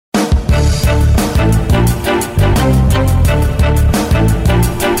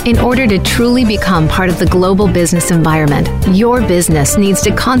In order to truly become part of the global business environment, your business needs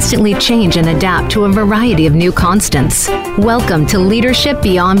to constantly change and adapt to a variety of new constants. Welcome to Leadership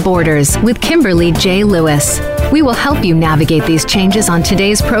Beyond Borders with Kimberly J. Lewis. We will help you navigate these changes on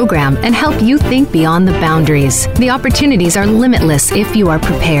today's program and help you think beyond the boundaries. The opportunities are limitless if you are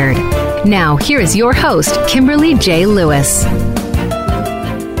prepared. Now, here is your host, Kimberly J. Lewis.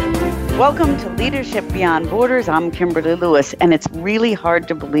 Welcome to Leadership Beyond Borders. I'm Kimberly Lewis, and it's really hard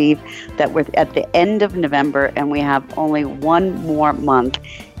to believe that we're at the end of November and we have only one more month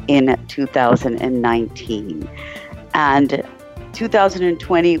in 2019. And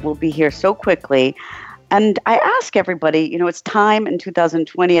 2020 will be here so quickly. And I ask everybody, it's time in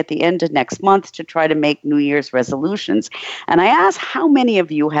 2020 at the end of next month to try to make New Year's resolutions. And I ask how many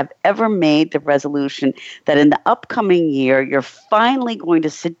of you have ever made the resolution that in the upcoming year, you're finally going to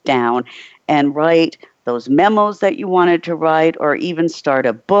sit down and write those memos that you wanted to write or even start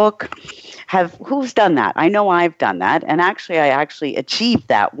a book. Who's done that? I know I've done that. And I achieved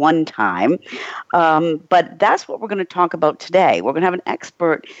that one time. But that's what we're going to talk about today. We're going to have an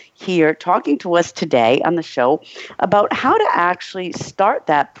expert here talking to us today on the show about how to actually start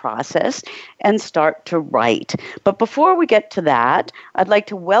that process and start to write. But before we get to that, I'd like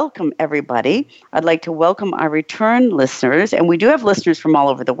to welcome everybody. I'd like to welcome our return listeners. And we do have listeners from all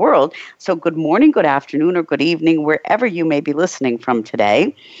over the world. So good morning, good afternoon, or good evening, wherever you may be listening from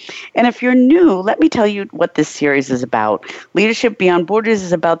today. And if you're new, let me tell you what this series is about. Leadership Beyond Borders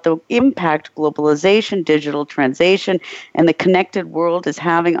is about the impact globalization, digital transition, and the connected world is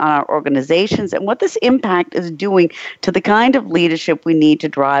having on our organizations and what this impact is doing to the kind of leadership we need to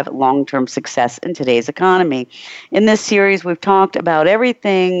drive long-term success in today's economy. In this series, we've talked about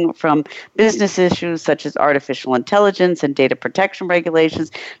everything from business issues such as artificial intelligence and data protection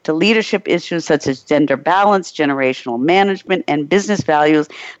regulations to leadership issues such as gender balance, generational management, and business values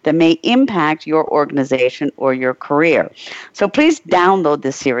that may impact your organization or your career. So please download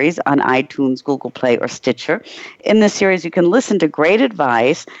this series on iTunes, Google Play, or Stitcher. In this series, you can listen to great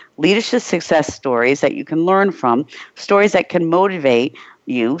advice, leadership success stories that you can learn from, stories that can motivate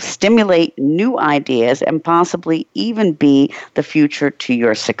you, stimulate new ideas, and possibly even be the future to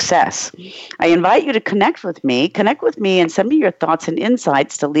your success. I invite you to connect with me and send me your thoughts and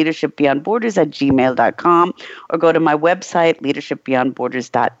insights to leadershipbeyondborders@gmail.com or go to my website,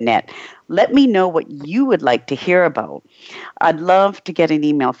 leadershipbeyondborders.net. Let me know what you would like to hear about. I'd love to get an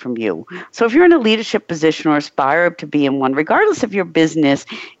email from you. So if you're in a leadership position or aspire to be in one, regardless if your business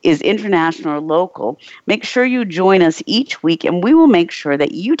is international or local, make sure you join us each week and we will make sure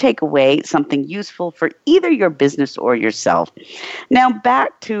that you take away something useful for either your business or yourself. Now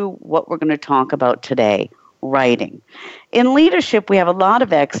back to what we're going to talk about today. Writing. In leadership, we have a lot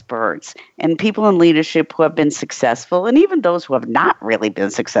of experts and people in leadership who have been successful and even those who have not really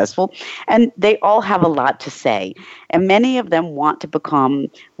been successful, and they all have a lot to say, and many of them want to become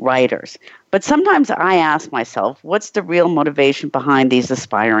writers. But sometimes I ask myself, what's the real motivation behind these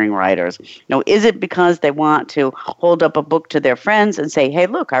aspiring writers? Is it because they want to hold up a book to their friends and say, hey,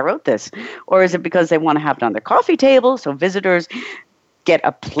 look, I wrote this? Or is it because they want to have it on their coffee table so visitors get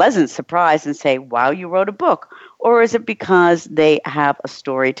a pleasant surprise and say, wow, you wrote a book? Or is it because they have a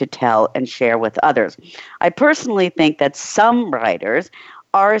story to tell and share with others? I personally think that some writers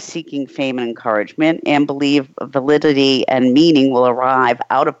are seeking fame and encouragement and believe validity and meaning will arrive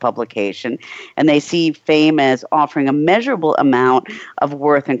out of publication, and they see fame as offering a measurable amount of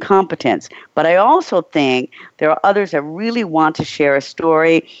worth and competence. But I also think there are others that really want to share a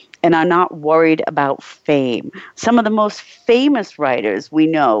story and are not worried about fame. Some of the most famous writers we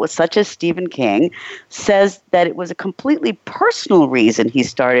know, such as Stephen King, says that it was a completely personal reason he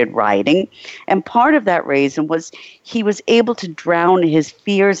started writing, and part of that reason was he was able to drown his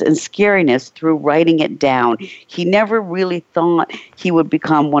fears and scariness through writing it down. He never really thought he would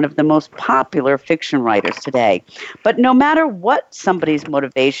become one of the most popular fiction writers today. But no matter what somebody's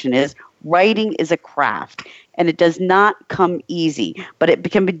motivation is, writing is a craft. And it does not come easy, but it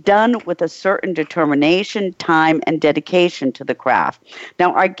can be done with a certain determination, time, and dedication to the craft.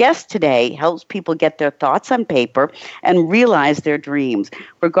 Now, our guest today helps people get their thoughts on paper and realize their dreams.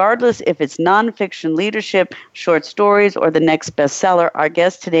 Regardless if it's nonfiction leadership, short stories, or the next bestseller, our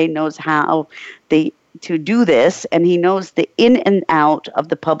guest today knows how to do this, and he knows the in and out of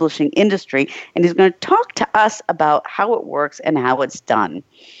the publishing industry, and he's going to talk to us about how it works and how it's done.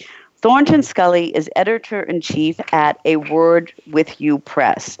 Thornton Scully is editor-in-chief at A Word With You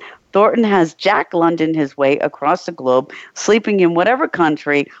Press. Thornton has Jack London his way across the globe, sleeping in whatever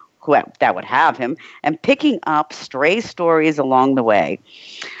country that would have him, and picking up stray stories along the way.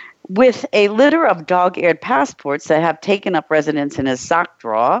 With a litter of dog-eared passports that have taken up residence in his sock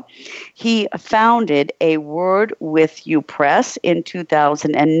drawer, he founded A Word With You Press in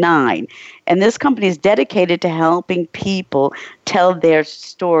 2009. And this company is dedicated to helping people tell their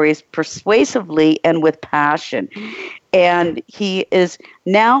stories persuasively and with passion. And he is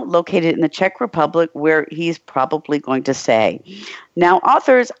now located in the Czech Republic, where he's probably going to stay. Now,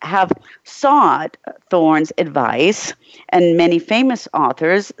 authors have sought Thorne's advice, and many famous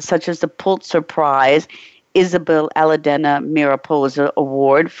authors, such as the Pulitzer Prize, Isabel Allende Mariposa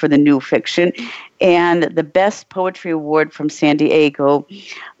Award for the new fiction, and the Best Poetry Award from San Diego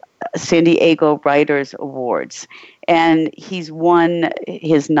Writers Awards. And he's won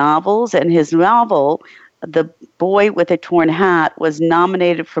his novels, and his novel, The Boy with a Torn Hat, was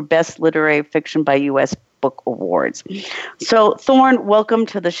nominated for Best Literary Fiction by U.S. Book Awards. So, Thorne, welcome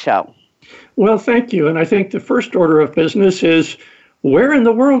to the show. Well, thank you. And I think the first order of business is, where in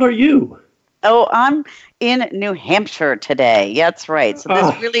the world are you? Oh, I'm in New Hampshire today. That's right. So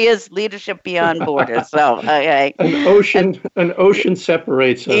this really is Leadership Beyond Borders. So, okay. An ocean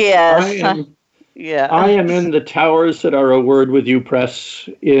separates us. Yes. I am in the towers that are A Word With You Press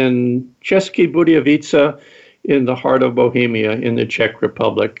in Český Budějovice, in the heart of Bohemia, in the Czech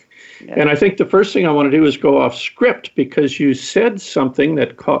Republic. Yeah. And I think the first thing I want to do is go off script, because you said something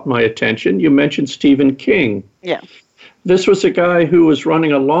that caught my attention. You mentioned Stephen King. Yeah. This was a guy who was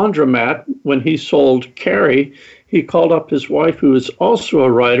running a laundromat. When he sold Carrie, he called up his wife, who is also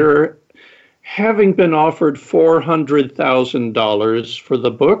a writer, having been offered $400,000 for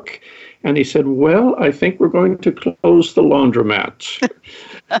the book. And he said, well, I think we're going to close the laundromat.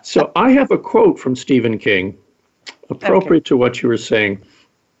 So I have a quote from Stephen King, appropriate to what you were saying.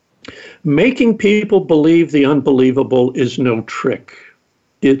 Making people believe the unbelievable is no trick.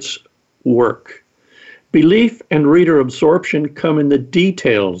 It's work. Belief and reader absorption come in the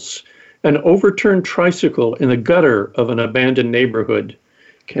details. An overturned tricycle in the gutter of an abandoned neighborhood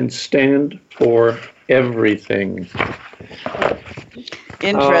can stand for everything.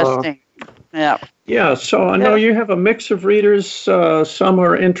 Interesting. Yeah, so I know you have a mix of readers. Some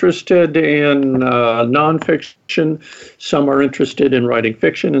are interested in nonfiction, some are interested in writing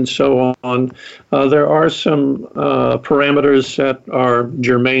fiction, and so on. There are some parameters that are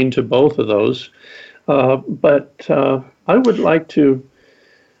germane to both of those. But I would like to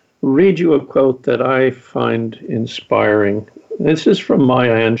read you a quote that I find inspiring. This is from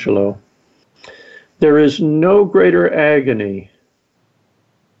Maya Angelou. There is no greater agony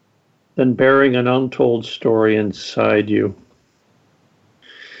than bearing an untold story inside you.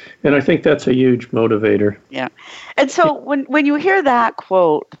 And I think that's a huge motivator. Yeah. And so when you hear that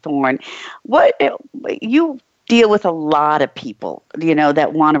quote, Thorne, what you deal with a lot of people,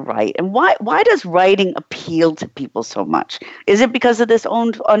 that want to write. And why does writing appeal to people so much? Is it because of this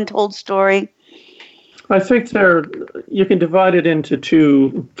untold story? I think you can divide it into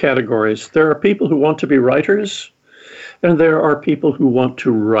two categories. There are people who want to be writers, and there are people who want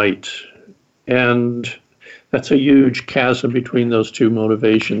to write. And that's a huge chasm between those two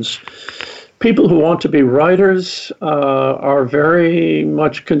motivations. People who want to be writers are very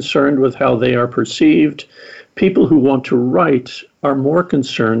much concerned with how they are perceived. People who want to write are more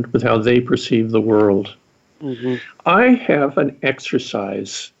concerned with how they perceive the world. Mm-hmm. I have an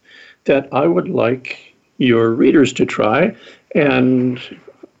exercise that I would like your readers to try. And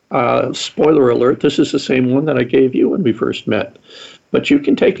spoiler alert, this is the same one that I gave you when we first met. But you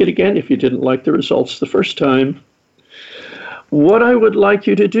can take it again if you didn't like the results the first time. What I would like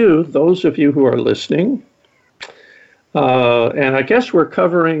you to do, those of you who are listening, and I guess we're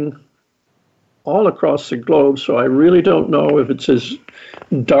covering all across the globe, so I really don't know if it's as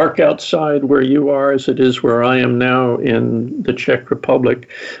dark outside where you are as it is where I am now in the Czech Republic,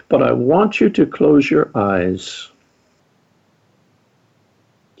 but I want you to close your eyes.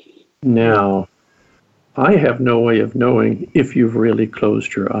 Now, I have no way of knowing if you've really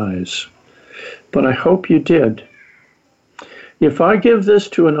closed your eyes, but I hope you did. If I give this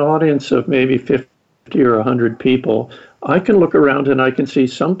to an audience of maybe 50 or 100 people, I can look around and I can see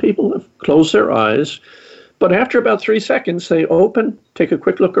some people have closed their eyes, but after about 3 seconds, they open, take a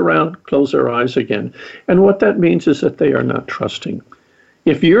quick look around, close their eyes again. And what that means is that they are not trusting.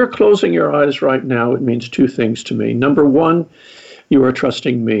 If you're closing your eyes right now, it means two things to me. Number one, you are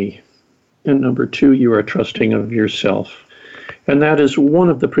trusting me. And number two, you are trusting of yourself. And that is one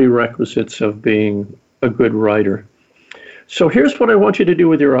of the prerequisites of being a good writer. So here's what I want you to do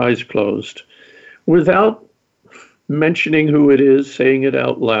with your eyes closed. Without mentioning who it is, saying it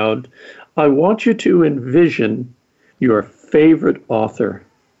out loud, I want you to envision your favorite author,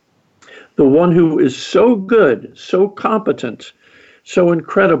 the one who is so good, so competent, so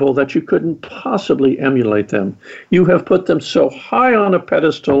incredible that you couldn't possibly emulate them. You have put them so high on a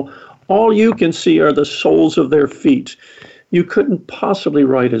pedestal, all you can see are the soles of their feet. You couldn't possibly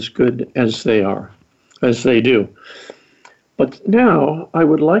write as good as they are, as they do. But now I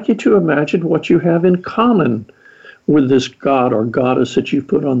would like you to imagine what you have in common with this god or goddess that you've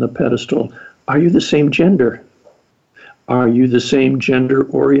put on the pedestal. Are you the same gender? Are you the same gender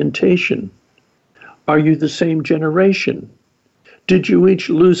orientation? Are you the same generation? Did you each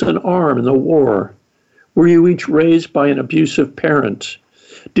lose an arm in the war? Were you each raised by an abusive parent?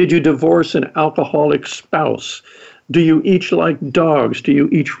 Did you divorce an alcoholic spouse? Do you each like dogs? Do you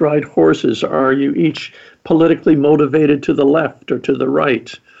each ride horses? Are you each politically motivated to the left or to the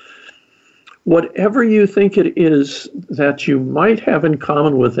right? Whatever you think it is that you might have in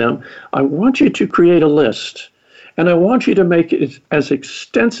common with them, I want you to create a list. And I want you to make it as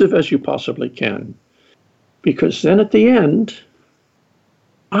extensive as you possibly can. Because then at the end,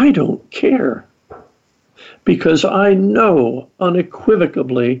 I don't care. Because I know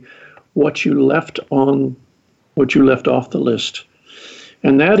unequivocally what you left off the list.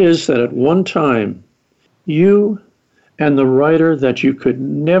 And that is that at one time, you and the writer that you could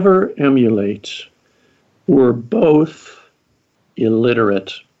never emulate were both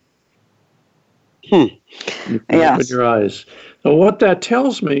illiterate. You can open your eyes. Now, what that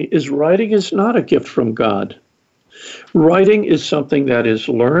tells me is writing is not a gift from God. Writing is something that is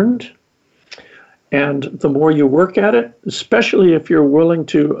learned, and the more you work at it, especially if you're willing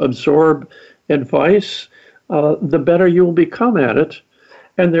to absorb advice, the better you'll become at it.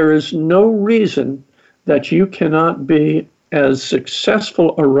 And there is no reason that you cannot be as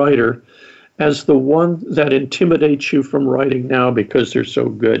successful a writer as the one that intimidates you from writing now because they're so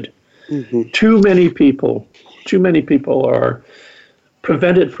good. Mm-hmm. Too many people are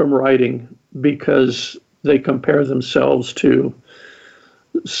prevented from writing because they compare themselves to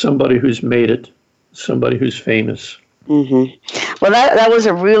somebody who's made it, somebody who's famous. Mm-hmm. Well, that was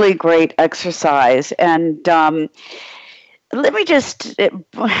a really great exercise. And let me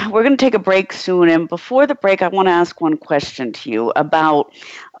we're going to take a break soon. And before the break, I want to ask one question to you about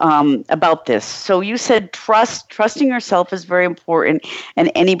this. So you said trusting yourself is very important,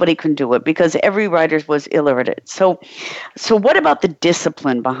 and anybody can do it because every writer was illiterate. So what about the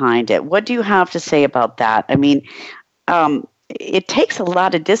discipline behind it? What do you have to say about that? I mean, it takes a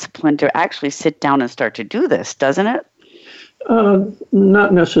lot of discipline to actually sit down and start to do this, doesn't it?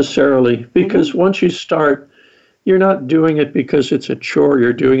 Not necessarily, because once you start, you're not doing it because it's a chore.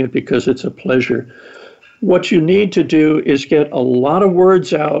 You're doing it because it's a pleasure. What you need to do is get a lot of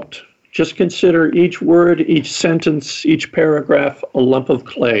words out. Just consider each word, each sentence, each paragraph a lump of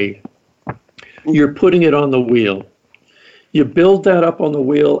clay. You're putting it on the wheel. You build that up on the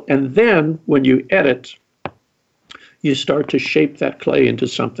wheel, and then when you edit, you start to shape that clay into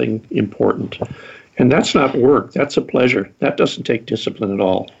something important. And that's not work. That's a pleasure. That doesn't take discipline at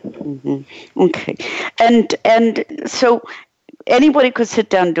all. Mm-hmm. Okay. And so anybody could sit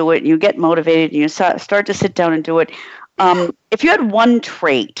down and do it, and you get motivated, and you start to sit down and do it. If you had one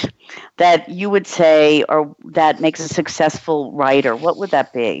trait that you would say or that makes a successful writer, what would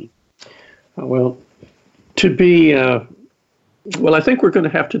that be? Well, I think we're going to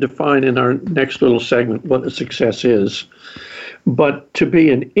have to define in our next little segment what a success is. But to be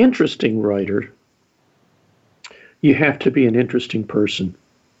an interesting writer, you have to be an interesting person.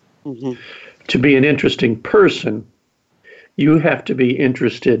 Mm-hmm. To be an interesting person, you have to be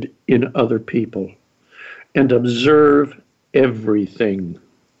interested in other people and observe everything.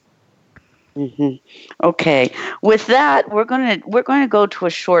 Mm-hmm. Okay. With that, we're going to go to a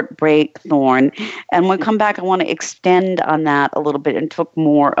short break, Thorn, and when we come back, I want to extend on that a little bit and talk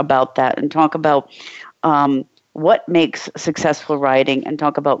more about that and talk about what makes successful writing and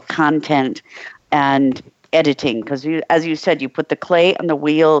talk about content and editing, because as you said, you put the clay on the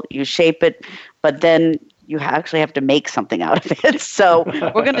wheel, you shape it, but then you actually have to make something out of it. So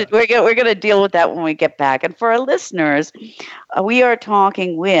we're gonna deal with that when we get back. And for our listeners, we are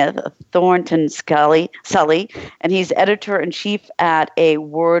talking with Thornton Sully, and he's editor-in-chief at A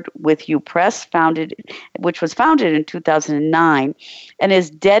Word With You Press, which was founded in 2009, and is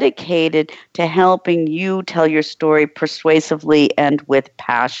dedicated to helping you tell your story persuasively and with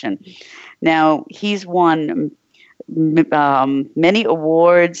passion. Now, he's won many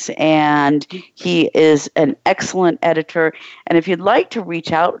awards, and he is an excellent editor. And if you'd like to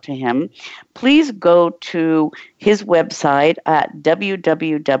reach out to him, please go to his website at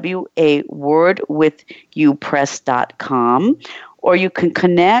www.awordwithyoupress.com, or you can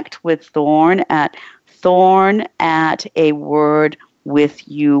connect with Thorn at thorn@awordwithyou.com.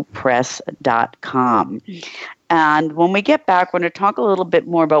 wordwithyoupress.com. And when we get back, we're going to talk a little bit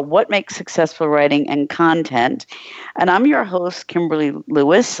more about what makes successful writing and content. And I'm your host, Kimberly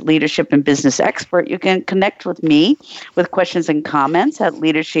Lewis, leadership and business expert. You can connect with me with questions and comments at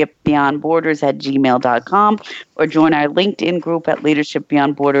leadershipbeyondborders@gmail.com, or join our LinkedIn group at Leadership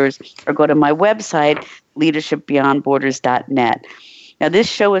Beyond Borders, or go to my website, leadershipbeyondborders.net. Now, this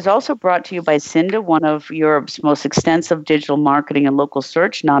show is also brought to you by CINDA, one of Europe's most extensive digital marketing and local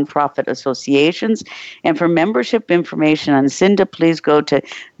search nonprofit associations. And for membership information on CINDA, please go to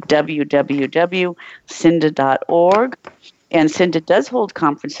www.cinda.org. And CINDA does hold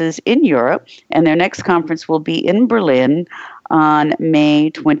conferences in Europe, and their next conference will be in Berlin on May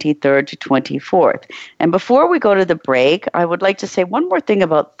 23rd to 24th. And before we go to the break, I would like to say one more thing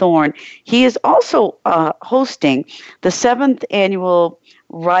about Thorne. He is also hosting the 7th annual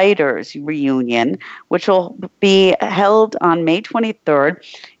Writers Reunion, which will be held on May 23rd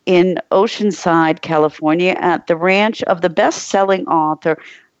in Oceanside, California, at the ranch of the best-selling author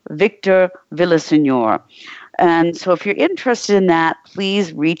Victor Villaseñor. And so if you're interested in that,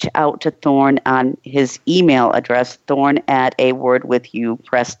 please reach out to Thorne on his email address,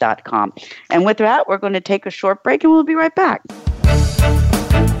 thorne@awordwithyoupress.com. And with that, we're going to take a short break, and we'll be right back.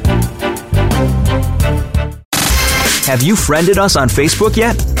 Have you friended us on Facebook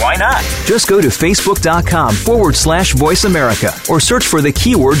yet? Why not? Just go to facebook.com/Voice America or search for the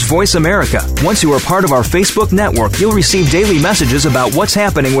keywords Voice America. Once you are part of our Facebook network, you'll receive daily messages about what's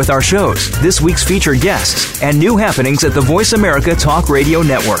happening with our shows, this week's featured guests, and new happenings at the Voice America Talk Radio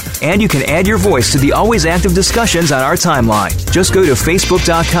Network. And you can add your voice to the always active discussions on our timeline. Just go to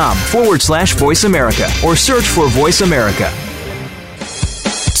facebook.com/Voice America or search for Voice America.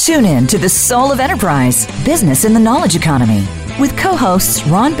 Tune in to The Soul of Enterprise, Business in the Knowledge Economy, with co-hosts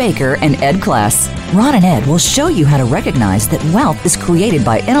Ron Baker and Ed Kless. Ron and Ed will show you how to recognize that wealth is created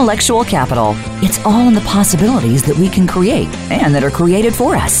by intellectual capital. It's all in the possibilities that we can create and that are created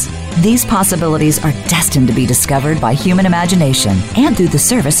for us. These possibilities are destined to be discovered by human imagination and through the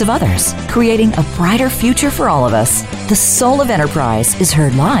service of others, creating a brighter future for all of us. The Soul of Enterprise is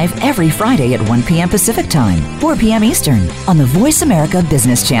heard live every Friday at 1 p.m. Pacific Time, 4 p.m. Eastern, on the Voice America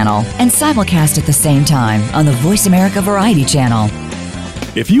Business Channel, and simulcast at the same time on the Voice America Variety Channel.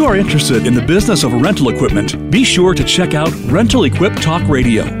 If you are interested in the business of rental equipment, be sure to check out Rental Equip Talk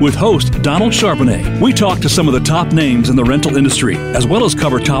Radio with host Donald Charbonnet. We talk to some of the top names in the rental industry, as well as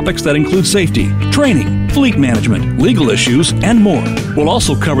cover topics that include safety, training, fleet management, legal issues, and more. We'll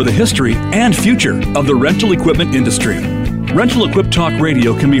also cover the history and future of the rental equipment industry. Rental Equip Talk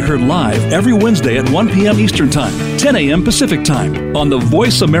Radio can be heard live every Wednesday at 1 p.m. Eastern Time, 10 a.m. Pacific Time on the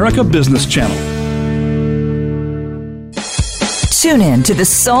Voice America Business Channel. Tune in to The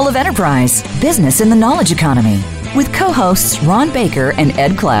Soul of Enterprise, Business in the Knowledge Economy, with co-hosts Ron Baker and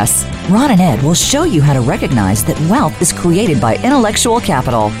Ed Kless. Ron and Ed will show you how to recognize that wealth is created by intellectual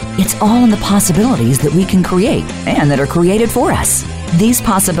capital. It's all in the possibilities that we can create and that are created for us. These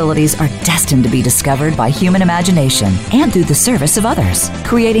possibilities are destined to be discovered by human imagination and through the service of others,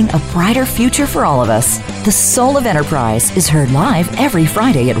 creating a brighter future for all of us. The Soul of Enterprise is heard live every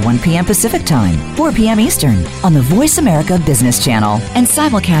Friday at 1 p.m. Pacific Time, 4 p.m. Eastern, on the Voice America Business Channel, and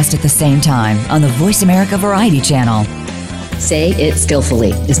simulcast at the same time on the Voice America Variety Channel. Say It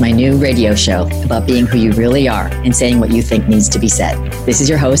Skillfully is my new radio show about being who you really are and saying what you think needs to be said. This is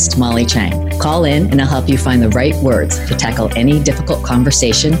your host, Molly Chang. Call in and I'll help you find the right words to tackle any difficult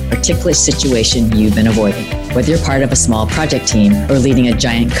conversation or ticklish situation you've been avoiding. Whether you're part of a small project team or leading a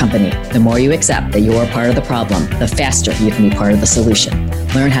giant company, the more you accept that you're part of the problem, the faster you can be part of the solution.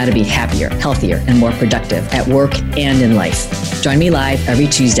 Learn how to be happier, healthier, and more productive at work and in life. Join me live every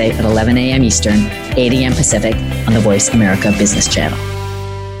Tuesday at 11 a.m. Eastern, 8 a.m. Pacific on the Voice America Business Channel.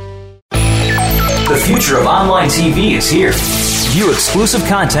 The future of online TV is here. View exclusive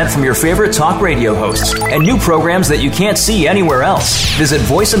content from your favorite talk radio hosts and new programs that you can't see anywhere else. Visit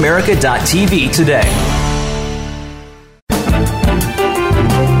voiceamerica.tv today.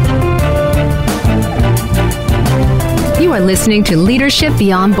 You are listening to Leadership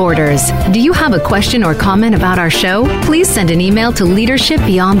Beyond Borders. Do you have a question or comment about our show? Please send an email to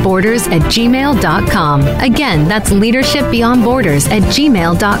leadershipbeyondborders@gmail.com. Again, that's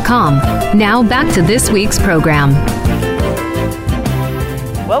leadershipbeyondborders@gmail.com. Now back to this week's program.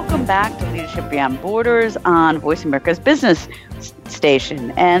 Welcome back to Leadership Beyond Borders on Voice America's Business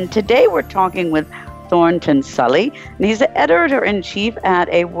Station. And today we're talking with Thornton Sully, and he's the editor-in-chief at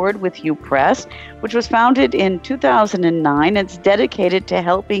A Word With You Press, which was founded in 2009. It's dedicated to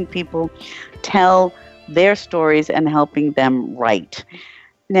helping people tell their stories and helping them write.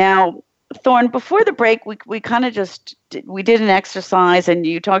 Now, Thorne, before the break, we kind of we did an exercise, and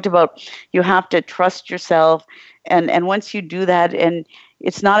you talked about you have to trust yourself, and once you do that, and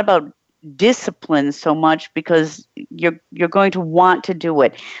it's not about discipline so much because you're going to want to do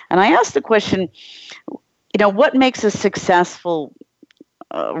it. And I asked the question, what makes a successful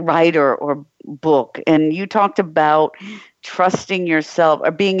writer or book? And you talked about trusting yourself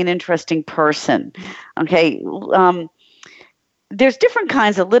or being an interesting person. Okay. There's different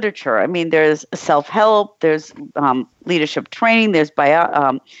kinds of literature. I mean, there's self-help, there's leadership training, there's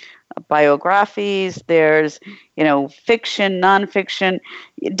biographies, there's, fiction, nonfiction.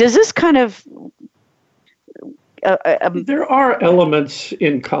 Does this kind of... There are elements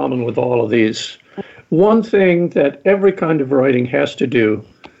in common with all of these. One thing that every kind of writing has to do,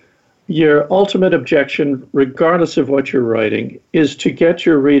 your ultimate objection, regardless of what you're writing, is to get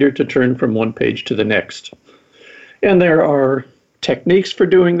your reader to turn from one page to the next. And there are techniques for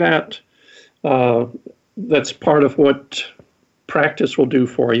doing that. That's part of what practice will do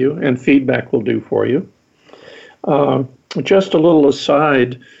for you and feedback will do for you. Just a little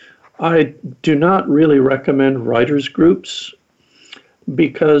aside, I do not really recommend writers' groups,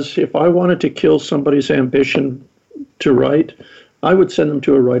 because if I wanted to kill somebody's ambition to write, I would send them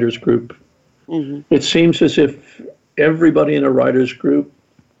to a writers' group. Mm-hmm. It seems as if everybody in a writers' group,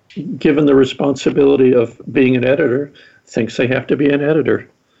 given the responsibility of being an editor, thinks they have to be an editor.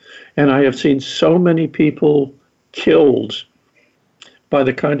 And I have seen so many people killed by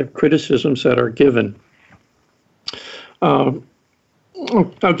the kind of criticisms that are given. I'll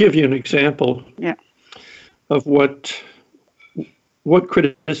give you an example of what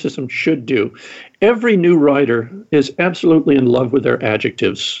criticism should do. Every new writer is absolutely in love with their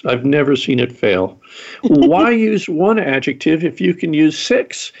adjectives. I've never seen it fail. Why use one adjective if you can use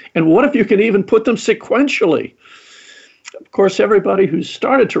 6? And what if you can even put them sequentially? Of course, everybody who's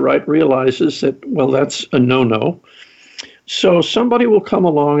started to write realizes that, that's a no-no. So somebody will come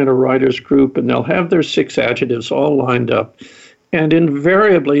along in a writer's group and they'll have their 6 adjectives all lined up. And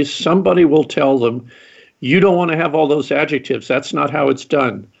invariably, somebody will tell them, you don't want to have all those adjectives. That's not how it's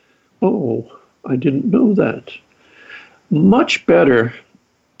done. Oh, I didn't know that. Much better,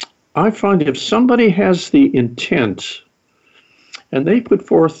 I find if somebody has the intent and they put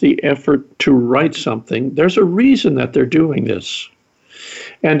forth the effort to write something, there's a reason that they're doing this.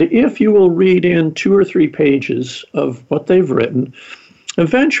 And if you will read in 2 or 3 pages of what they've written,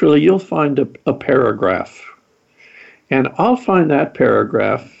 eventually you'll find a paragraph. And I'll find that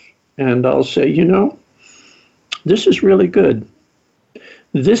paragraph and I'll say, this is really good.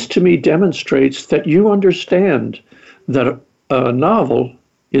 This to me demonstrates that you understand that a novel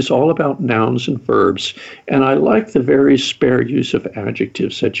is all about nouns and verbs. And I like the very spare use of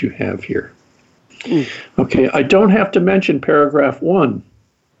adjectives that you have here. Okay, I don't have to mention paragraph 1.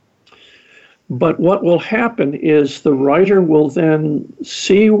 But what will happen is the writer will then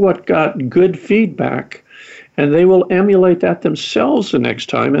see what got good feedback, and they will emulate that themselves the next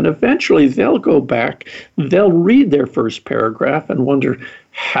time. And eventually they'll go back, they'll read their first paragraph and wonder,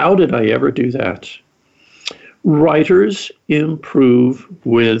 how did I ever do that? Writers improve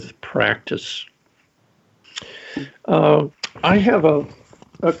with practice. I have a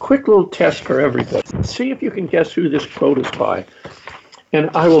quick little test for everybody. See if you can guess who this quote is by. And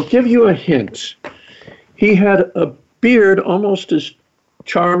I will give you a hint. He had a beard almost as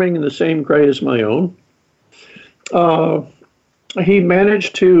charming and the same gray as my own. He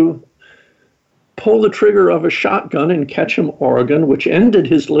managed to pull the trigger of a shotgun in Ketchum, Oregon, which ended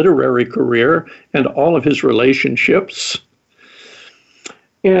his literary career and all of his relationships.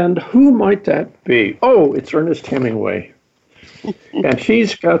 And who might that be? Oh, it's Ernest Hemingway. And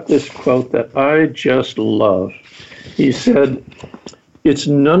he's got this quote that I just love. He said, "It's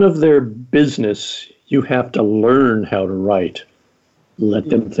none of their business. You have to learn how to write. Let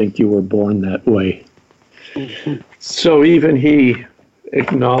them think you were born that way." So even he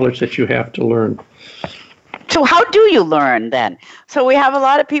acknowledged that you have to learn. So how do you learn then? So we have a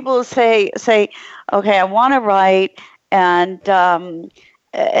lot of people who say, okay, I want to write, and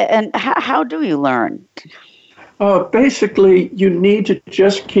how do you learn? Basically, you need to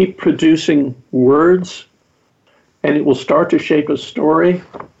just keep producing words, and it will start to shape a story.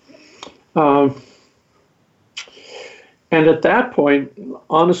 And at that point,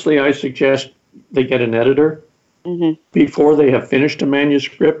 honestly, I suggest they get an editor before they have finished a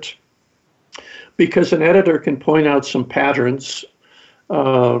manuscript, because an editor can point out some patterns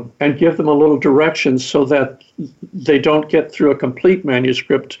and give them a little direction so that they don't get through a complete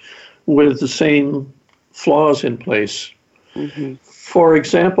manuscript with the same flaws in place. For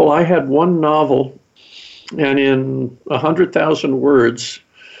example, I had one novel, and in 100,000 words,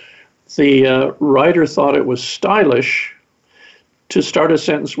 the writer thought it was stylish to start a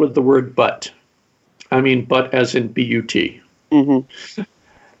sentence with the word but. I mean, but as in B-U-T. Mm-hmm.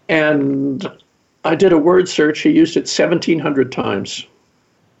 And I did a word search. He used it 1,700 times.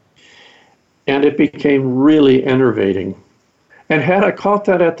 And it became really enervating. And had I caught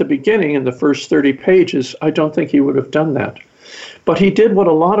that at the beginning in the first 30 pages, I don't think he would have done that. But he did what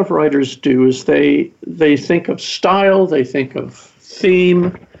a lot of writers do, is they think of style, they think of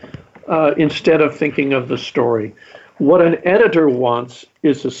theme, instead of thinking of the story. What an editor wants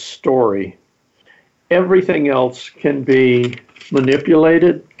is a story. Everything else can be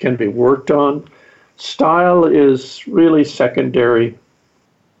manipulated, can be worked on. Style is really secondary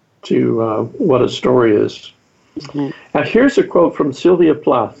to what a story is. Mm-hmm. Now, here's a quote from Sylvia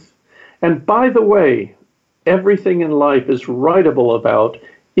Plath. And by the way, everything in life is writable about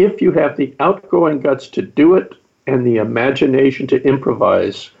if you have the outgoing guts to do it and the imagination to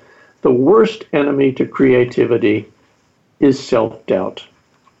improvise. The worst enemy to creativity is self-doubt.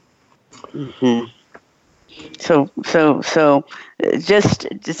 Mm-hmm. So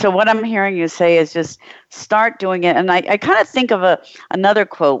what I'm hearing you say is just start doing it. And I kind of think of another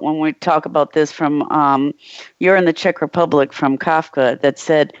quote when we talk about this from You're in the Czech Republic from Kafka that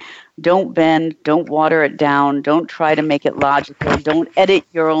said, don't bend, don't water it down, don't try to make it logical, don't edit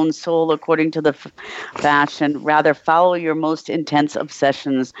your own soul according to the fashion, rather follow your most intense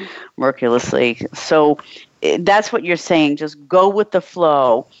obsessions mercilessly. So that's what you're saying, just go with the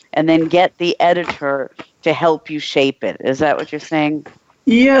flow and then get the editor to help you shape it. Is that what you're saying?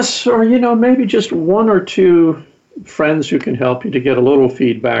 Yes, or maybe just one or two friends who can help you to get a little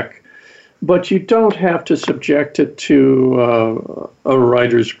feedback. But you don't have to subject it to a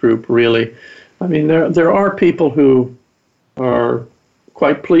writer's group, really. I mean, there are people who are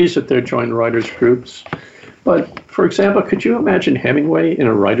quite pleased that they're joined writers' groups. But, for example, could you imagine Hemingway in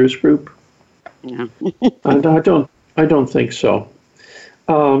a writers' group? No. And I don't think so.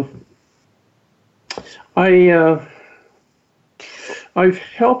 I've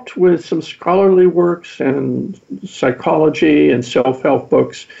helped with some scholarly works and psychology and self-help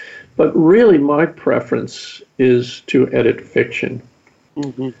books. But really, my preference is to edit fiction.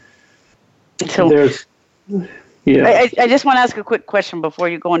 Mm-hmm. So, yeah. I just want to ask a quick question before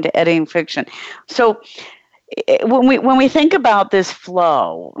you go into editing fiction. So, when we think about this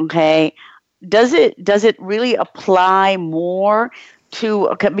flow, okay, does it really apply more to,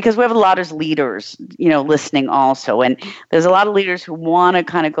 because we have a lot of leaders, listening also, and there's a lot of leaders who want to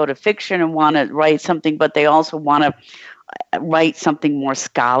kind of go to fiction and want to write something, but they also want to write something more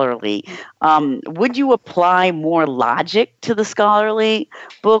scholarly. Would you apply more logic to the scholarly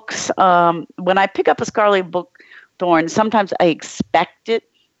books? When I pick up a scholarly book, Thorne, sometimes I expect it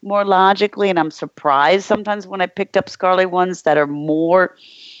more logically, and I'm surprised sometimes when I picked up scholarly ones that are more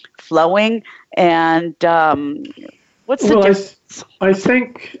flowing. And what's the difference? I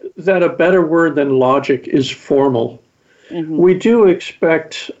think that a better word than logic is formal. Mm-hmm. We do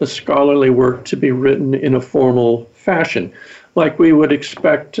expect a scholarly work to be written in a formal fashion, like we would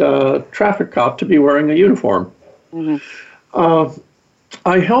expect a traffic cop to be wearing a uniform. Mm-hmm.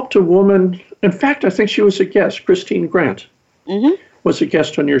 I helped a woman, in fact, I think she was a guest, Christine Grant, mm-hmm. was a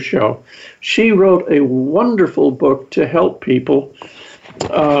guest on your show. She wrote a wonderful book to help people.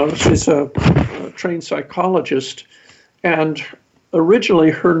 She's a trained psychologist, and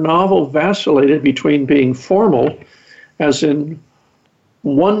originally her novel vacillated between being formal, as in,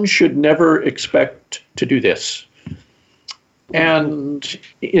 one should never expect to do this. And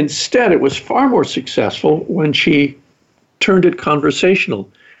instead, it was far more successful when she turned it conversational.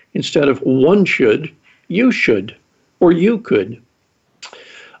 Instead of one should, you should, or you could.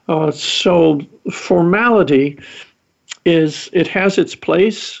 So formality it has its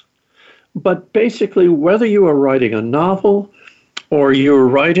place, but basically whether you are writing a novel or you're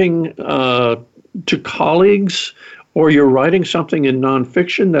writing to colleagues or you're writing something in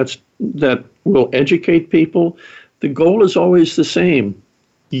nonfiction that will educate people, the goal is always the same.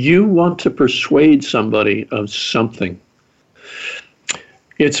 You want to persuade somebody of something.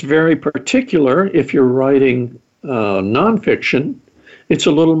 It's very particular if you're writing nonfiction. It's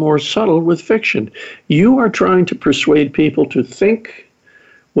a little more subtle with fiction. You are trying to persuade people to think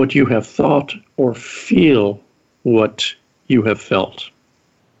what you have thought or feel what you have felt.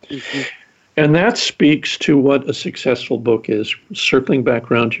 Mm-hmm. And that speaks to what a successful book is. Circling back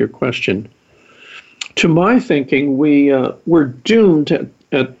around to your question, to my thinking, we're doomed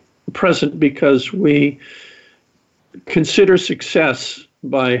at present because we consider success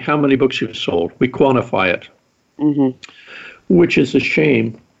by how many books you've sold. We quantify it, mm-hmm. which is a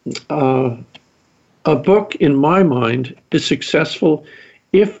shame. A book, in my mind, is successful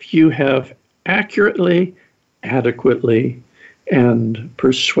if you have accurately, adequately, and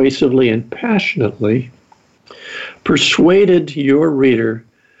persuasively and passionately persuaded your reader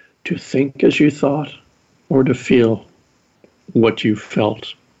to think as you thought or to feel what you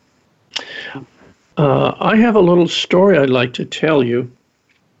felt. I have a little story I'd like to tell you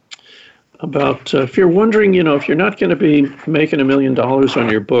about, if you're wondering, if you're not going to be making $1 million on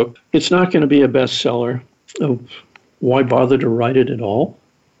your book, it's not going to be a bestseller. Why bother to write it at all?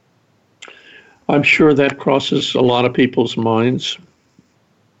 I'm sure that crosses a lot of people's minds.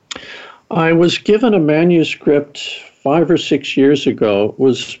 I was given a manuscript 5 or 6 years ago. It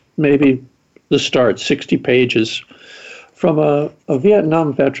was maybe the start, 60 pages, from a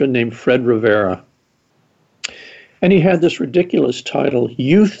Vietnam veteran named Fred Rivera. And he had this ridiculous title,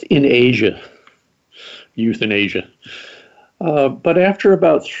 Youth in Asia. Youth in Asia. But after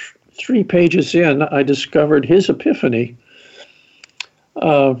about 3 pages in, I discovered his epiphany.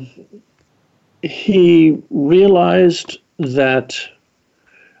 He realized that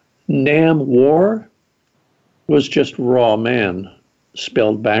Nam War was just raw man,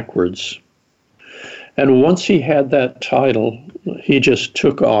 spelled backwards. And once he had that title, he just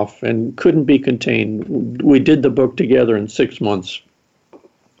took off and couldn't be contained. We did the book together in 6 months.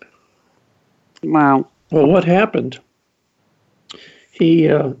 Wow. Well, what happened? He,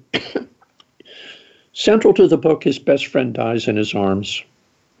 central to the book, his best friend dies in his arms.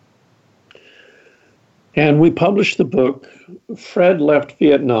 And we published the book. Fred left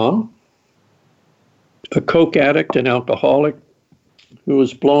Vietnam, a coke addict and alcoholic who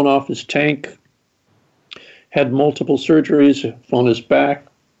was blown off his tank, had multiple surgeries on his back,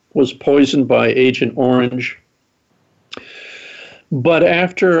 was poisoned by Agent Orange. But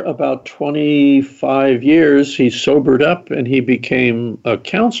after about 25 years, he sobered up and he became a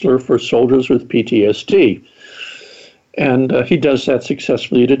counselor for soldiers with PTSD. And he does that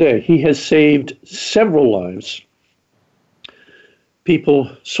successfully today. He has saved several lives.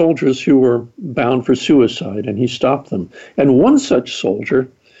 Soldiers who were bound for suicide, and he stopped them. And one such soldier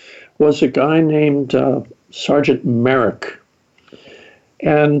was a guy named Sergeant Merrick.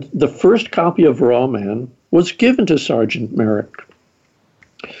 And the first copy of Raw Man was given to Sergeant Merrick.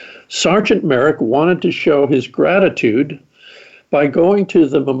 Sergeant Merrick wanted to show his gratitude by going to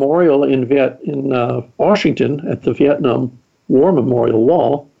the memorial in Washington at the Vietnam War Memorial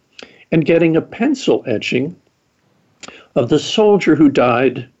Wall and getting a pencil etching of the soldier who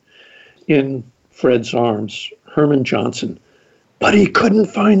died in Fred's arms, Herman Johnson. But he couldn't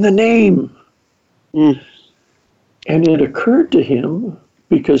find the name. And it occurred to him,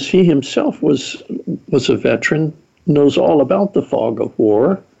 because he himself was a veteran, knows all about the fog of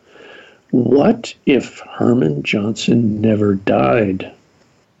war, what if Herman Johnson never died?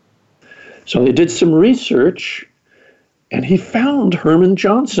 So they did some research, and he found Herman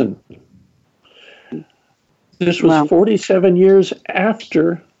Johnson. This was 47 years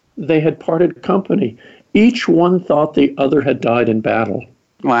after they had parted company. Each one thought the other had died in battle.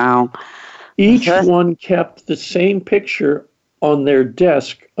 Wow. Each one kept the same picture on their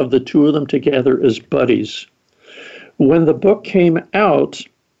desk of the two of them together as buddies. When the book came out,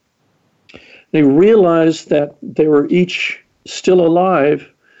 they realized that they were each still alive.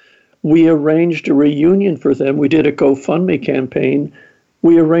 We arranged a reunion for them. We did a GoFundMe campaign.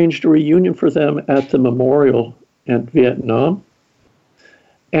 We arranged a reunion for them at the memorial at Vietnam.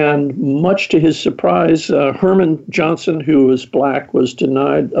 And much to his surprise, Herman Johnson, who was black, was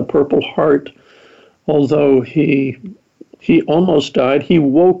denied a Purple Heart, although he almost died. He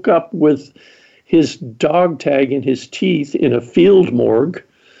woke up with his dog tag in his teeth in a field morgue.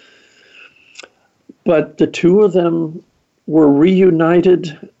 But the two of them were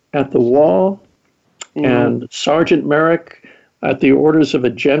reunited at the wall, and Sergeant Merrick, at the orders of a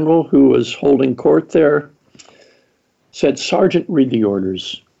general who was holding court there, said, "Sergeant, read the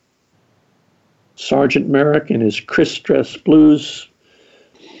orders." Sergeant Merrick, in his crisp dress blues,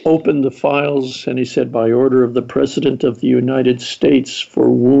 opened the files, and he said, "By order of the President of the United States, for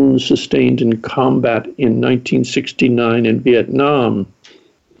wounds sustained in combat in 1969 in Vietnam,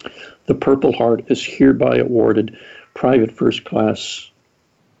 the Purple Heart is hereby awarded Private First Class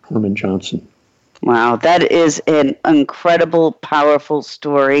Herman Johnson." Wow, that is an incredible, powerful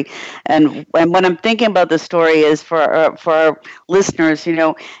story. And what I'm thinking about the story is for our listeners,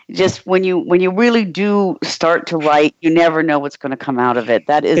 just when you really do start to write, you never know what's going to come out of it.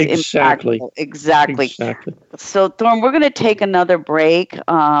 That is Exactly. Exactly. So, Thorne, we're going to take another break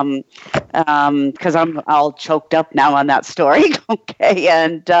because I'm all choked up now on that story. Okay,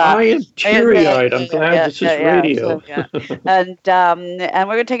 and I am teary-eyed. I'm glad this is radio. And we're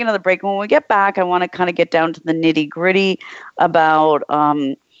going to take another break. When we get back, I want to kind of get down to the nitty gritty about,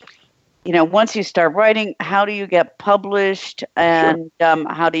 once you start writing, how do you get published, and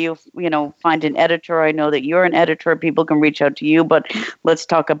how do you, find an editor? I know that you're an editor. People can reach out to you, but let's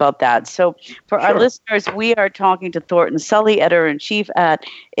talk about that. So for our listeners, we are talking to Thornton Sully, editor-in-chief at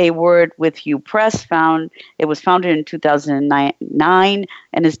A Word With You Press. It was founded in 2009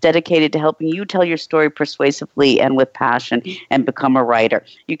 and is dedicated to helping you tell your story persuasively and with passion and become a writer.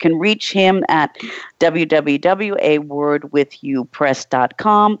 You can reach him at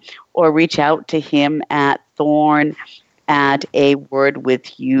www.awordwithyoupress.com or reach out to him at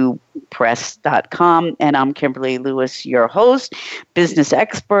thorn@awordwithyoupress.com. And I'm Kimberly Lewis, your host, business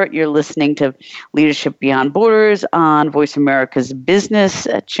expert. You're listening to Leadership Beyond Borders on Voice America's Business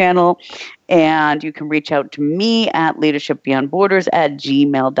Channel. And you can reach out to me at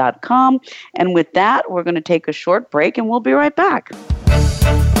leadershipbeyondborders@gmail.com. And with that, we're going to take a short break and we'll be right back.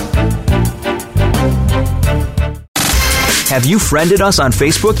 Have you friended us on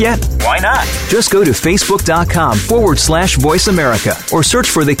Facebook yet? Why not? Just go to facebook.com/Voice America or search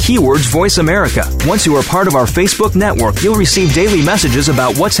for the keywords Voice America. Once you are part of our Facebook network, you'll receive daily messages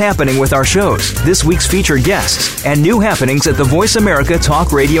about what's happening with our shows, this week's featured guests, and new happenings at the Voice America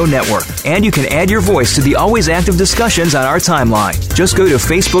Talk Radio Network. And you can add your voice to the always active discussions on our timeline. Just go to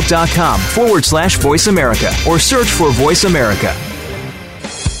facebook.com/Voice America or search for Voice America.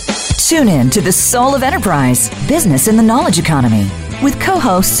 Tune in to the Soul of Enterprise, Business in the Knowledge Economy, with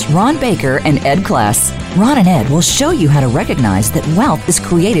co-hosts Ron Baker and Ed Kless. Ron and Ed will show you how to recognize that wealth is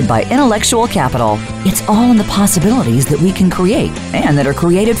created by intellectual capital. It's all in the possibilities that we can create and that are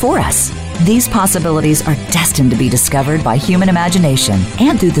created for us. These possibilities are destined to be discovered by human imagination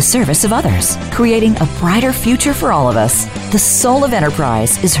and through the service of others, creating a brighter future for all of us. The Soul of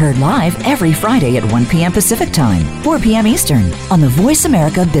Enterprise is heard live every Friday at 1 p.m. Pacific Time, 4 p.m. Eastern on the Voice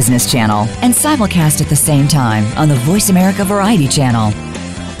America Business Channel and simulcast at the same time on the Voice America Variety Channel.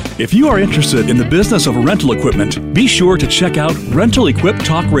 If you are interested in the business of rental equipment, be sure to check out Rental Equip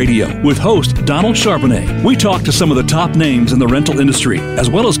Talk Radio with host Donald Charbonnet. We talk to some of the top names in the rental industry, as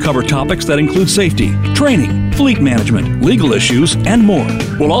well as cover topics that include safety, training, fleet management, legal issues, and more.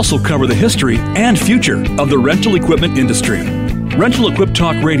 We'll also cover the history and future of the rental equipment industry. Rental Equip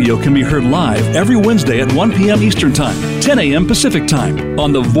Talk Radio can be heard live every Wednesday at 1 p.m. Eastern Time, 10 a.m. Pacific Time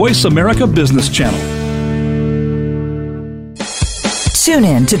on the Voice America Business Channel. Tune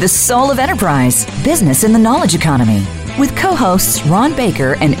in to the Soul of Enterprise, Business in the Knowledge Economy, with co-hosts Ron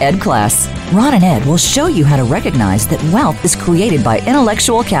Baker and Ed Kless. Ron and Ed will show you how to recognize that wealth is created by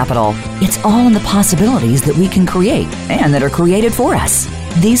intellectual capital. It's all in the possibilities that we can create and that are created for us.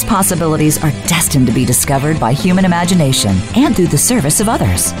 These possibilities are destined to be discovered by human imagination and through the service of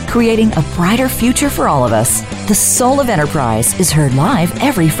others, creating a brighter future for all of us. The Soul of Enterprise is heard live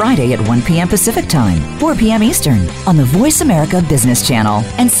every Friday at 1 p.m. Pacific Time, 4 p.m. Eastern on the Voice America Business Channel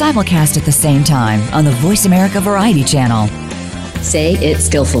and simulcast at the same time on the Voice America Variety Channel. Say It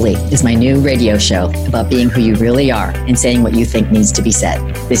Skillfully is my new radio show about being who you really are and saying what you think needs to be said.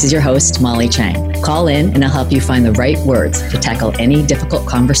 This is your host, Molly Chang. Call in and I'll help you find the right words to tackle any difficult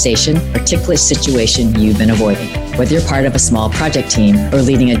conversation or ticklish situation you've been avoiding. Whether you're part of a small project team or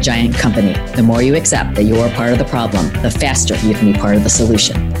leading a giant company, the more you accept that you're part of the problem, the faster you can be part of the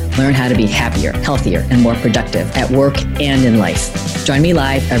solution. Learn how to be happier, healthier, and more productive at work and in life. Join me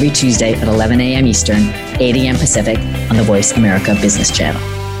live every Tuesday at 11 a.m. Eastern, 8 a.m. Pacific on the Voice America Business Channel.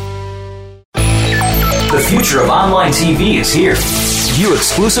 The future of online TV is here. View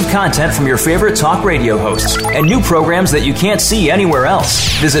exclusive content from your favorite talk radio hosts and new programs that you can't see anywhere else.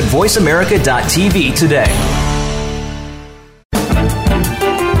 Visit voiceamerica.tv today.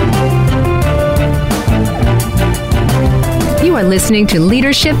 You are listening to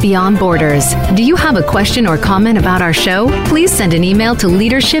Leadership Beyond Borders. Do you have a question or comment about our show? Please send an email to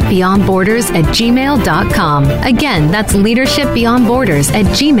leadershipbeyondborders@gmail.com. Again, that's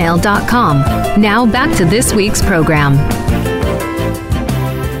leadershipbeyondborders@gmail.com. Now back to this week's program.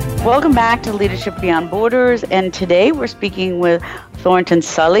 Welcome back to Leadership Beyond Borders, and today we're speaking with Thornton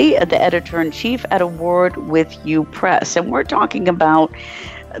Sully, the editor-in-chief at A Word With You Press, and we're talking about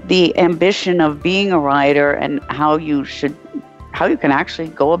the ambition of being a writer and how you can actually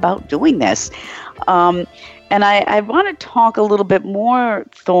go about doing this. And I want to talk a little bit more,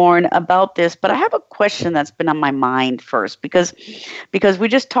 Thorn, about this, but I have a question that's been on my mind first, because we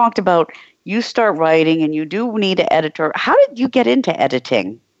just talked about you start writing and you do need an editor. How did you get into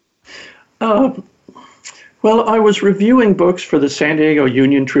editing? Well, I was reviewing books for the San Diego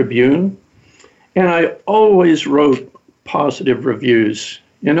Union Tribune, and I always wrote positive reviews.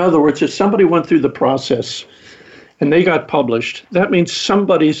 In other words, if somebody went through the process and they got published, that means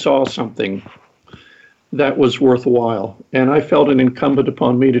somebody saw something that was worthwhile. And I felt it incumbent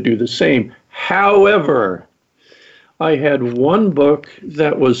upon me to do the same. However, I had one book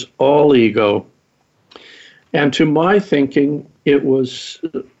that was all ego. And to my thinking, it was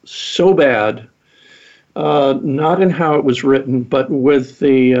so bad, not in how it was written, but with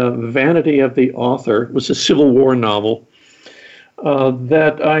the vanity of the author. It was a Civil War novel.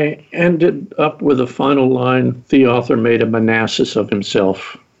 That I ended up with a final line, the author made a Manassas of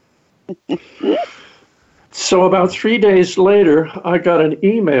himself. So about 3 days later, I got an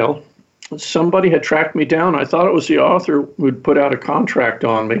email. Somebody had tracked me down. I thought it was the author who'd put out a contract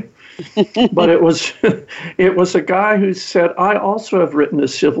on me. But it was a guy who said, I also have written a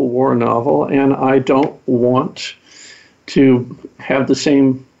Civil War novel, and I don't want to have the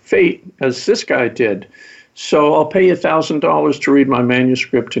same fate as this guy did. So I'll pay you $1,000 to read my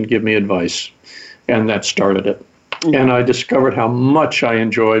manuscript and give me advice. And that started it. Mm-hmm. And I discovered how much I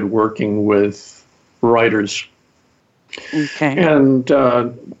enjoyed working with writers. Okay. And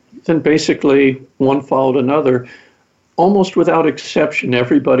then basically one followed another. Almost without exception,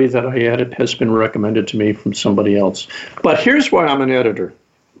 everybody that I edit has been recommended to me from somebody else. But here's why I'm an editor.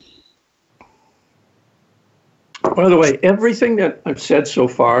 By the way, everything that I've said so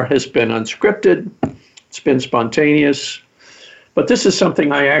far has been unscripted. It's been spontaneous, but this is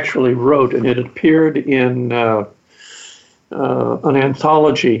something I actually wrote, and it appeared in an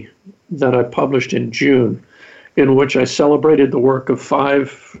anthology that I published in June, in which I celebrated the work of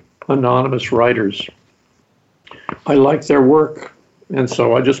 5 anonymous writers. I liked their work, and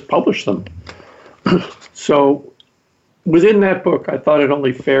so I just published them. So within that book, I thought it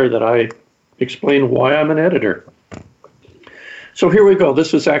only fair that I explain why I'm an editor. So here we go.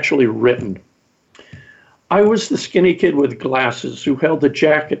 This was actually written. I was the skinny kid with glasses who held the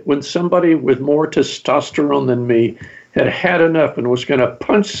jacket when somebody with more testosterone than me had had enough and was going to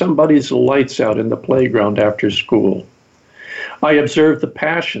punch somebody's lights out in the playground after school. I observed the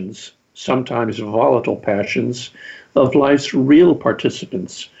passions, sometimes volatile passions, of life's real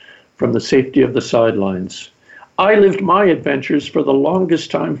participants from the safety of the sidelines. I lived my adventures for the longest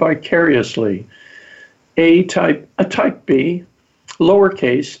time vicariously. A type B,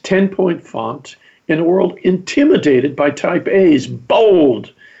 lowercase, 10-point font, in a world intimidated by type A's,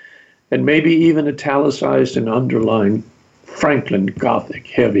 bold, and maybe even italicized and underlined, Franklin Gothic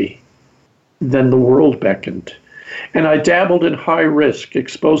heavy. Then the world beckoned, and I dabbled in high risk,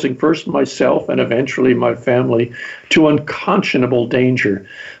 exposing first myself and eventually my family to unconscionable danger,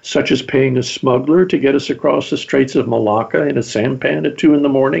 such as paying a smuggler to get us across the Straits of Malacca in a sampan at 2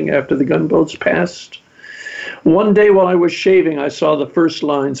 a.m. after the gunboats passed. One day while I was shaving, I saw the first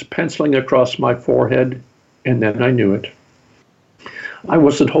lines penciling across my forehead, and then I knew it. I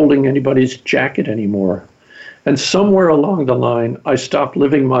wasn't holding anybody's jacket anymore. And somewhere along the line, I stopped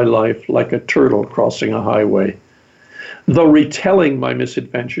living my life like a turtle crossing a highway. Though retelling my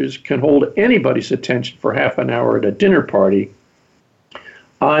misadventures can hold anybody's attention for half an hour at a dinner party,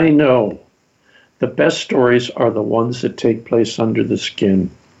 I know the best stories are the ones that take place under the skin.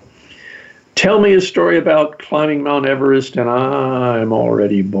 Tell me a story about climbing Mount Everest and I'm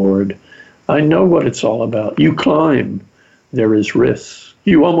already bored. I know what it's all about. You climb, there is risk.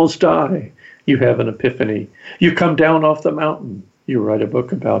 You almost die, you have an epiphany. You come down off the mountain, you write a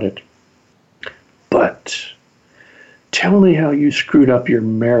book about it. But tell me how you screwed up your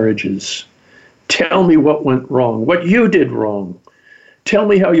marriages. Tell me what went wrong, what you did wrong. Tell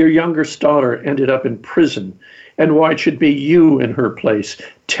me how your youngest daughter ended up in prison and why it should be you in her place.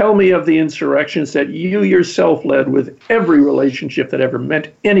 Tell me of the insurrections that you yourself led with every relationship that ever meant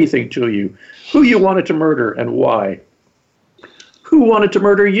anything to you, who you wanted to murder and why. Who wanted to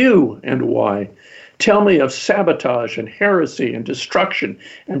murder you and why? Tell me of sabotage and heresy and destruction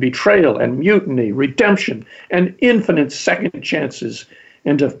and betrayal and mutiny, redemption and infinite second chances,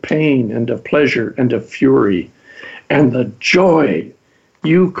 and of pain and of pleasure and of fury, and the joy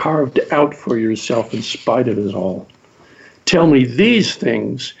you carved out for yourself in spite of it all. Tell me these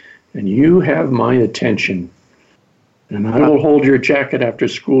things, and you have my attention. And I will hold your jacket after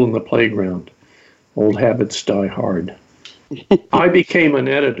school in the playground. Old habits die hard. I became an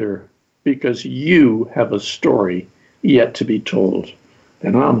editor because you have a story yet to be told,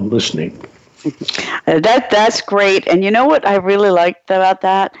 and I'm listening. That's great. And you know what I really liked about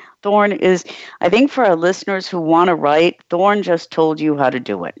that? Thorne, is I think for our listeners who want to write, Thorne just told you how to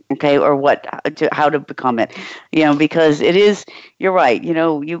do it, okay, or how to become it, because it is, you're right,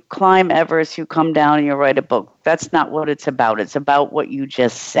 you climb Everest, you come down and you write a book. That's not what it's about. It's about what you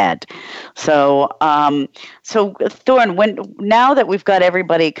just said. So, Thorne, now that we've got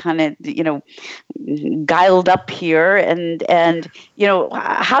everybody kind of, guiled up here, and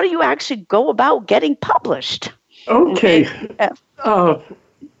how do you actually go about getting published? Okay.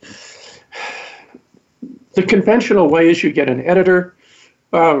 The conventional way is you get an editor.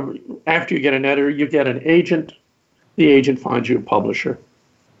 After you get an editor, you get an agent. The agent finds you a publisher.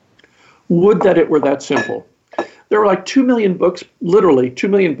 Would that it were that simple. There were like 2 million books, literally 2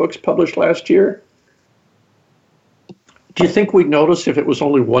 million books published last year. Do you think we'd notice if it was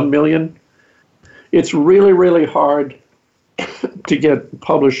only 1 million? It's really, really hard to get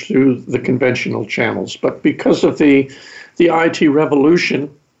published through the conventional channels. But because of the IT revolution,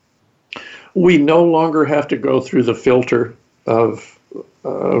 we no longer have to go through the filter of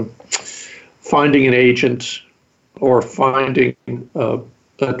finding an agent or finding a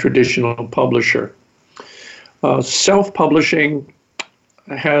traditional publisher. Self-publishing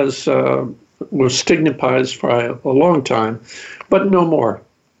was stigmatized for a long time, but no more.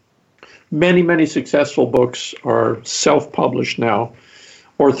 Many, many successful books are self-published now,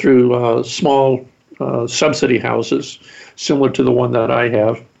 or through small subsidy houses, similar to the one that I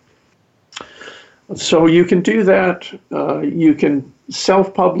have. So you can do that. You can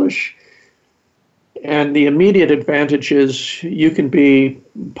self-publish, and the immediate advantage is you can be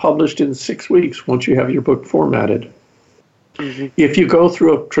published in 6 weeks once you have your book formatted. Mm-hmm. If you go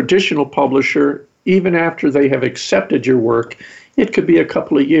through a traditional publisher, even after they have accepted your work, it could be a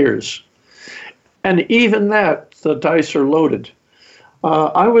couple of years. And even that, the dice are loaded.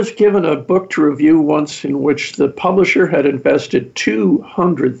 I was given a book to review once in which the publisher had invested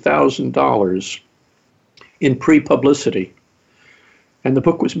 $200,000 in pre-publicity, and the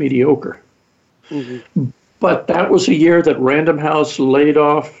book was mediocre. Mm-hmm. But that was a year that Random House laid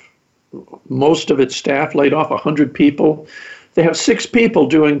off most of its staff, laid off 100 people. They have 6 people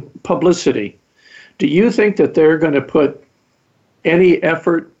doing publicity. Do you think that they're going to put any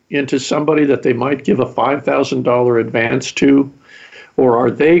effort into somebody that they might give a $5,000 advance to? Or are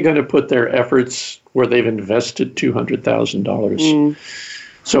they going to put their efforts where they've invested $200,000? Mm.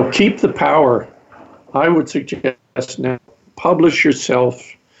 So keep the power. I would suggest now, publish yourself.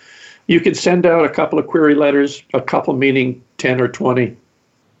 You can send out a couple of query letters, a couple meaning 10 or 20.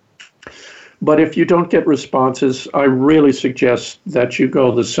 But if you don't get responses, I really suggest that you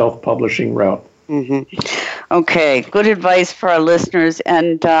go the self-publishing route. Mm-hmm. Okay, good advice for our listeners.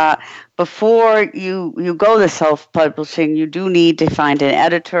 And before you go the self-publishing, you do need to find an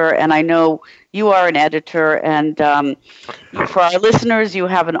editor. And I know you are an editor. And for our listeners, you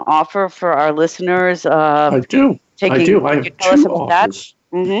have an offer for our listeners. I do. I do. I have 2 offers.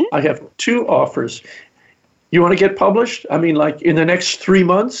 Mm-hmm. I have 2 offers. You want to get published? I mean, like in the next 3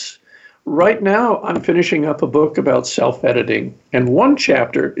 months? Right now, I'm finishing up a book about self-editing, and one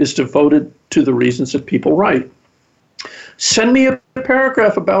chapter is devoted to the reasons that people write. Send me a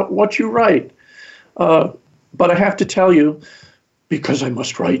paragraph about what you write. But I have to tell you, because I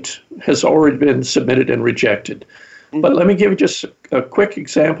must write, has already been submitted and rejected. Mm-hmm. But let me give you just a quick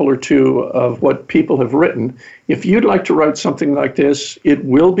example or 2 of what people have written. If you'd like to write something like this, it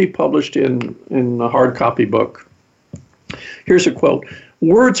will be published in a hard copy book. Here's a quote.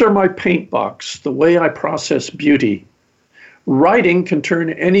 "Words are my paint box, the way I process beauty. Writing can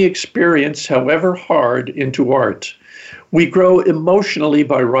turn any experience, however hard, into art. We grow emotionally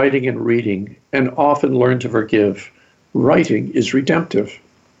by writing and reading, and often learn to forgive. Writing is redemptive."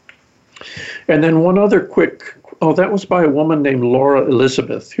 And then one other quick, that was by a woman named Laura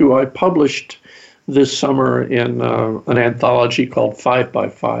Elizabeth, who I published this summer in an anthology called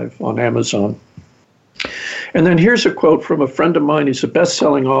 5x5 on Amazon. And then here's a quote from a friend of mine. He's a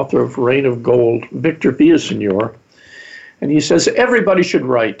best-selling author of Reign of Gold, Victor Villaseñor. And he says, everybody should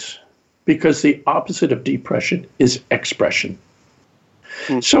write because the opposite of depression is expression.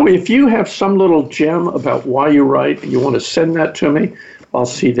 So if you have some little gem about why you write and you want to send that to me, I'll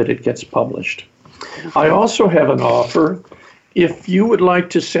see that it gets published. I also have an offer. If you would like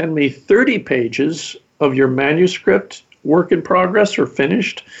to send me 30 pages of your manuscript, work in progress or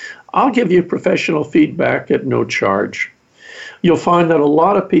finished, I'll give you professional feedback at no charge. You'll find that a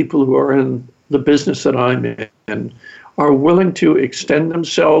lot of people who are in the business that I'm in are willing to extend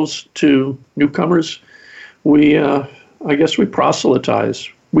themselves to newcomers. I guess we proselytize.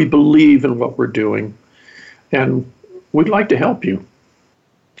 We believe in what we're doing, and we'd like to help you.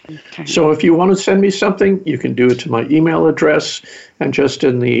 Okay. So if you want to send me something, you can do it to my email address, and just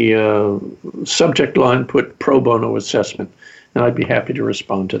in the subject line put pro bono assessment, and I'd be happy to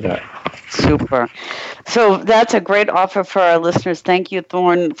respond to that. Super. So that's a great offer for our listeners. Thank you,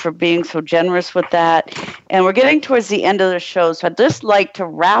 Thorn, for being so generous with that. And we're getting towards the end of the show, so I'd just like to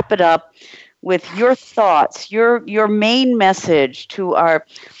wrap it up with your thoughts, your main message to our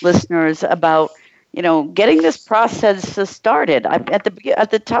listeners about, getting this process started. At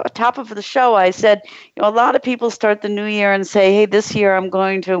the top of the show, I said, a lot of people start the new year and say, hey, this year I'm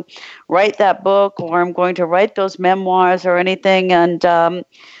going to write that book, or I'm going to write those memoirs or anything. And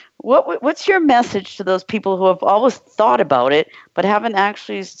what's your message to those people who have always thought about it but haven't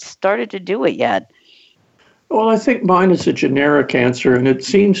actually started to do it yet? Well, I think mine is a generic answer, and it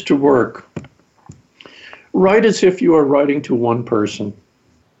seems to work. Write as if you are writing to one person.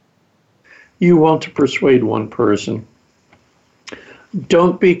 You want to persuade one person.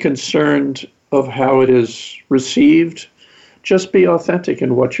 Don't be concerned of how it is received. Just be authentic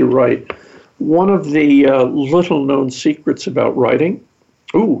in what you write. One of the little-known secrets about writing,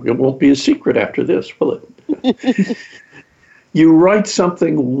 it won't be a secret after this, will it? You write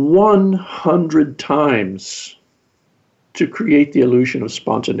something 100 times to create the illusion of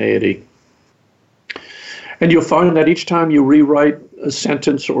spontaneity. And you'll find that each time you rewrite a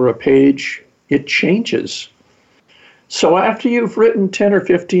sentence or a page, it changes. So after you've written 10 or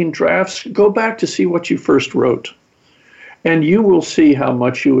 15 drafts, go back to see what you first wrote. And you will see how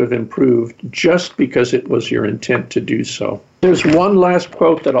much you have improved just because it was your intent to do so. There's one last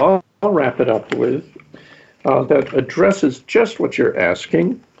quote that I'll wrap it up with that addresses just what you're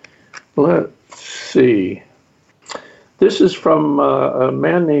asking. Let's see. This is from a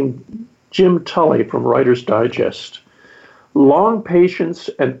man named Jim Tully from Writer's Digest. Long patience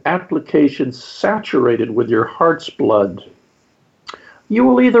and application saturated with your heart's blood. You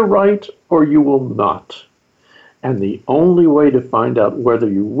will either write or you will not. And the only way to find out whether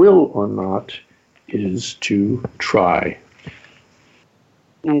you will or not is to try.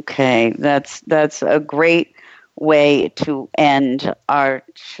 Okay, that's a great way to end our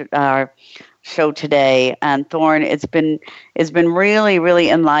show today. And Thorn, it's been really, really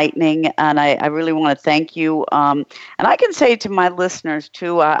enlightening, and I really want to thank you. And I can say to my listeners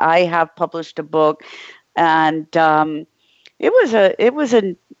too, I have published a book, and it was a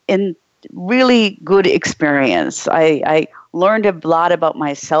really good experience. I learned a lot about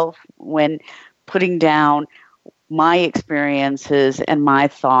myself when putting down my experiences and my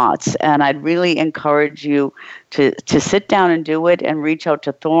thoughts, and I'd really encourage you to sit down and do it and reach out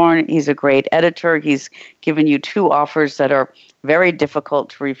to Thorn. He's a great editor. He's given you 2 offers that are very difficult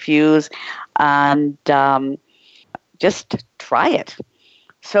to refuse, and just try it.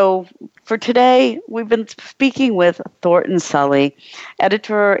 So for today, we've been speaking with Thornton Sully,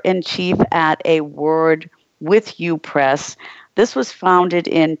 editor-in-chief at A Word With You Press. This was founded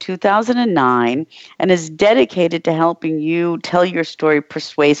in 2009 and is dedicated to helping you tell your story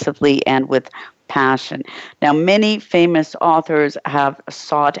persuasively and with passion. Now, many famous authors have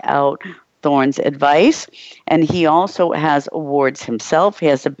sought out Thorn's advice, and he also has awards himself. He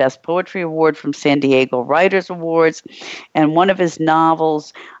has the Best Poetry Award from San Diego Writers Awards, and one of his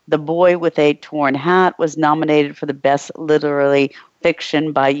novels, The Boy with a Torn Hat, was nominated for the Best Literary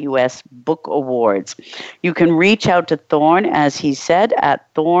Fiction by U.S. Book Awards. You can reach out to Thorn, as he said, at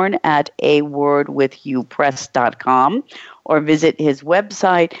thorn@awordwithyoupress.com, or visit his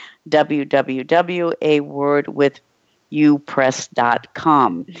website,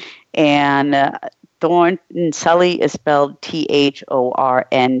 www.awordwithyoupress.com. And Thornton Sully is spelled Thornton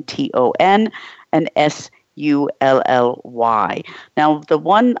and Sully. Now, the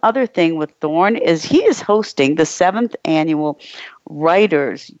one other thing with Thorn is he is hosting the 7th annual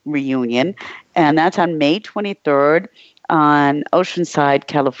Writers Reunion, and that's on May 23rd on Oceanside,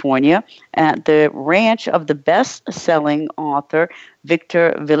 California, at the ranch of the best-selling author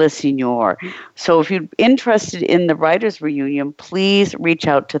Victor Villaseñor. So if you're interested in the Writers Reunion, please reach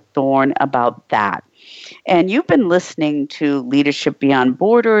out to Thorn about that. And you've been listening to Leadership Beyond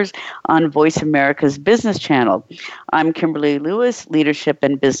Borders on Voice America's Business Channel. I'm Kimberly Lewis, leadership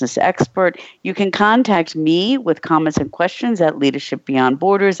and business expert. You can contact me with comments and questions at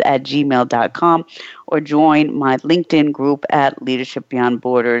leadershipbeyondborders@gmail.com, or join my LinkedIn group at Leadership Beyond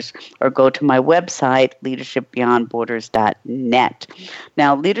Borders, or go to my website, leadershipbeyondborders.net.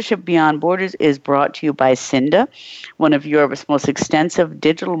 Now, Leadership Beyond Borders is brought to you by Cinda, one of Europe's most extensive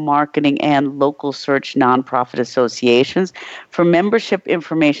digital marketing and local service search nonprofit associations. For membership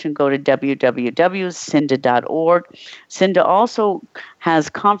information, go to www.cinda.org. Cinda also has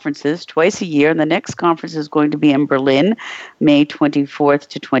conferences twice a year, and the next conference is going to be in Berlin, May 24th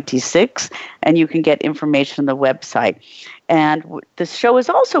to 26th, and you can get information on the website. And this show is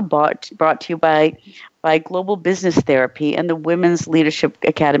also brought to you by Global Business Therapy and the Women's Leadership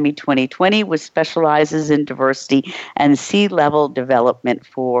Academy 2020, which specializes in diversity and C-level development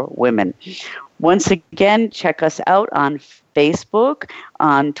for women. Once again, check us out on Facebook,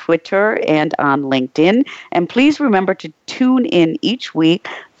 on Twitter, and on LinkedIn. And please remember to tune in each week,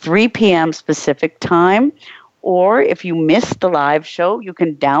 3 p.m. Pacific time. Or if you missed the live show, you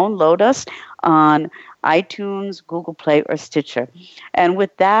can download us on iTunes, Google Play, or Stitcher. And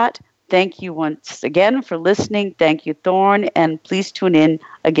with that, thank you once again for listening. Thank you, Thorne, and please tune in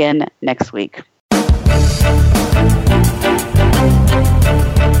again next week.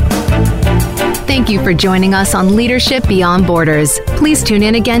 Thank you for joining us on Leadership Beyond Borders. Please tune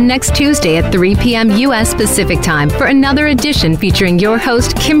in again next Tuesday at 3 p.m. U.S. Pacific Time for another edition featuring your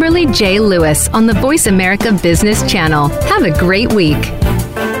host, Kimberly J. Lewis, on the Voice America Business Channel. Have a great week.